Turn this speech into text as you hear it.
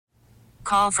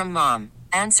call from mom.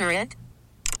 Answer it.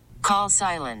 Call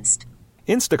silenced.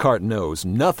 Instacart knows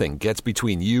nothing gets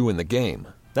between you and the game.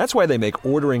 That's why they make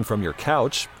ordering from your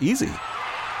couch easy.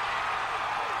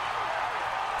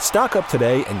 Stock up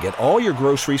today and get all your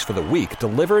groceries for the week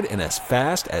delivered in as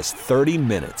fast as 30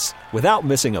 minutes without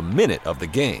missing a minute of the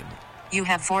game. You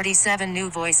have 47 new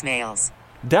voicemails.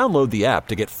 Download the app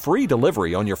to get free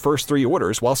delivery on your first 3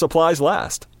 orders while supplies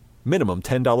last. Minimum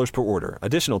 $10 per order.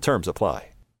 Additional terms apply.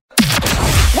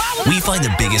 We find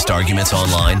the biggest arguments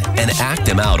online and act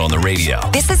them out on the radio.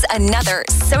 This is another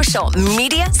social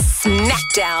media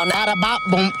smackdown.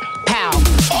 Boom, pow.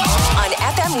 On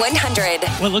FM 100.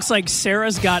 Well, it looks like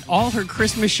Sarah's got all her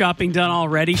Christmas shopping done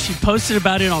already. She posted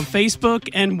about it on Facebook,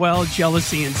 and, well,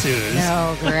 jealousy ensues.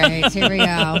 Oh, great. Here we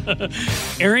go.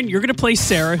 Erin, you're going to play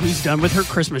Sarah, who's done with her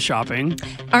Christmas shopping.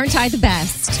 Aren't I the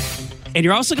best? And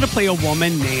you're also going to play a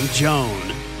woman named Joan.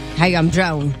 Hey, I'm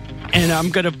Joan. And I'm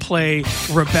going to play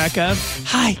Rebecca.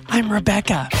 Hi, I'm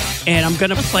Rebecca. And I'm going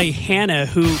to play Hannah,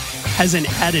 who has an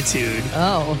attitude.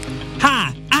 Oh.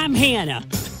 Hi, I'm Hannah.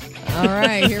 All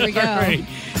right, here we go. All right,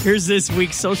 here's this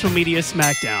week's social media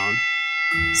smackdown.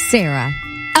 Sarah.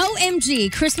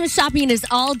 OMG, Christmas shopping is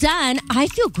all done. I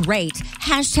feel great.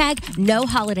 Hashtag no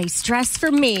holiday stress for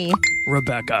me.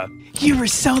 Rebecca. You were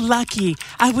so lucky.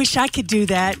 I wish I could do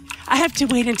that. I have to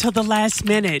wait until the last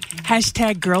minute.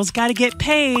 Hashtag girls gotta get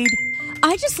paid.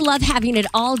 I just love having it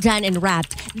all done and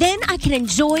wrapped. Then I can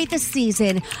enjoy the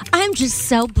season. I'm just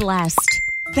so blessed.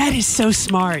 That is so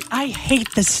smart. I hate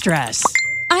the stress.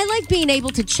 I like being able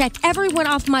to check everyone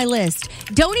off my list.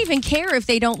 Don't even care if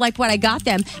they don't like what I got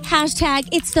them. Hashtag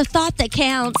it's the thought that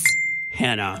counts.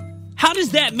 Hannah, how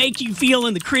does that make you feel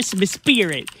in the Christmas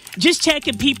spirit? Just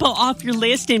checking people off your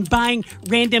list and buying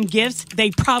random gifts they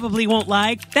probably won't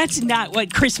like? That's not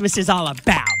what Christmas is all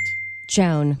about.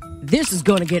 Joan, this is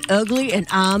going to get ugly and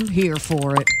I'm here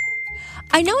for it.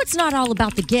 I know it's not all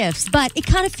about the gifts, but it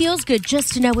kind of feels good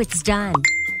just to know it's done.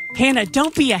 Hannah,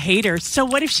 don't be a hater. So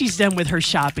what if she's done with her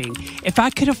shopping? If I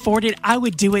could afford it, I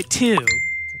would do it too.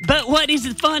 But what is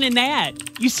the fun in that?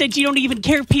 You said you don't even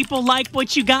care if people like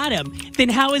what you got them. Then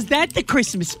how is that the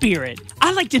Christmas spirit?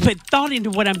 I like to put thought into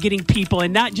what I'm getting people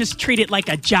and not just treat it like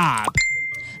a job.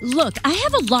 Look, I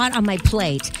have a lot on my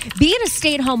plate. Being a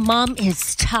stay-at-home mom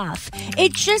is tough.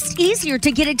 It's just easier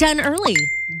to get it done early.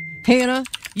 Hannah,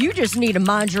 you just need to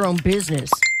mind your own business.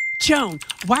 Joan,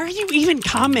 why are you even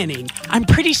commenting? I'm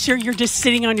pretty sure you're just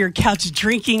sitting on your couch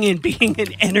drinking and being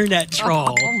an internet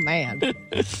troll. Oh man.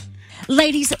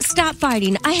 Ladies, stop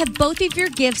fighting. I have both of your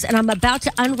gifts and I'm about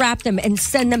to unwrap them and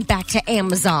send them back to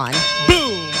Amazon.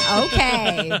 Boom!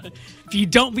 Okay. If you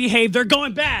don't behave, they're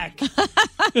going back.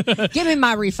 Give me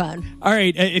my refund. All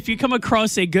right. If you come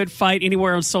across a good fight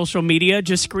anywhere on social media,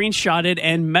 just screenshot it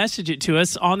and message it to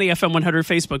us on the FM 100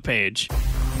 Facebook page.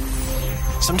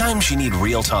 Sometimes you need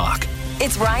real talk.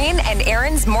 It's Ryan and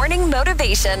Erin's morning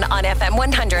motivation on FM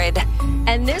 100.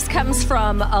 And this comes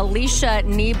from Alicia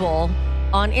Niebel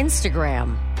on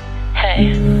Instagram.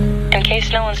 Hey, in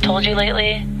case no one's told you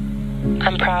lately,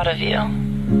 I'm proud of you.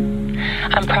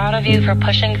 I'm proud of you for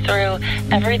pushing through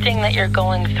everything that you're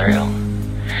going through.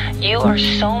 You are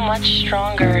so much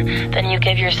stronger than you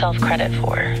give yourself credit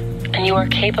for, and you are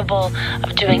capable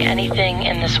of doing anything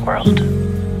in this world.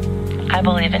 I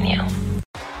believe in you.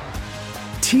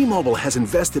 T-Mobile has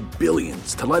invested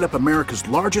billions to light up America's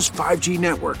largest 5G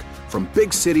network, from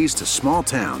big cities to small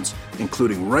towns,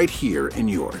 including right here in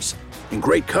yours. And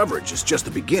great coverage is just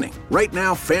the beginning. Right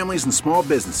now, families and small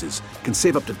businesses can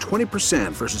save up to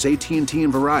 20% versus AT&T and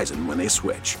Verizon when they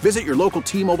switch. Visit your local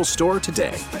T-Mobile store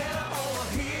today.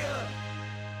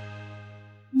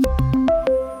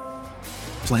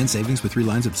 Plan savings with 3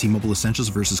 lines of T-Mobile Essentials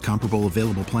versus comparable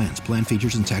available plans. Plan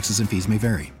features and taxes and fees may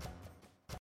vary.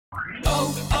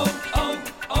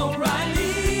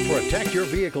 Protect your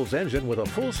vehicle's engine with a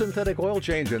full synthetic oil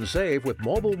change and save with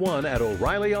Mobile One at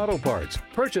O'Reilly Auto Parts.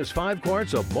 Purchase 5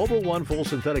 quarts of Mobile One full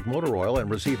synthetic motor oil and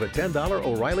receive a $10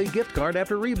 O'Reilly gift card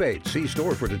after rebate. See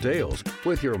store for details.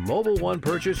 With your Mobile One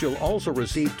purchase, you'll also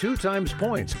receive 2 times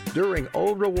points during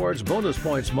O Rewards Bonus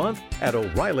Points Month at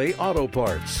O'Reilly Auto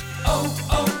Parts.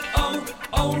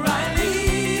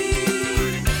 O'Reilly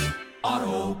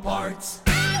Auto Parts.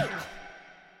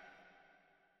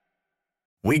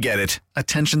 We get it.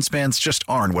 Attention spans just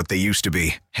aren't what they used to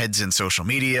be. Heads in social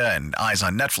media and eyes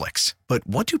on Netflix. But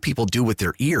what do people do with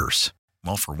their ears?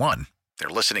 Well, for one, they're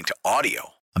listening to audio.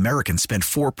 Americans spend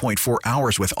 4.4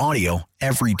 hours with audio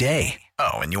every day.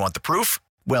 Oh, and you want the proof?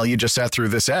 Well, you just sat through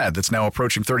this ad that's now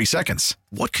approaching 30 seconds.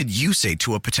 What could you say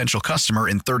to a potential customer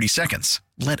in 30 seconds?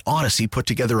 Let Odyssey put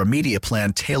together a media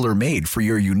plan tailor-made for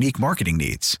your unique marketing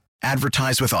needs.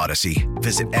 Advertise with Odyssey.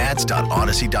 Visit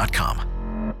ads.odyssey.com.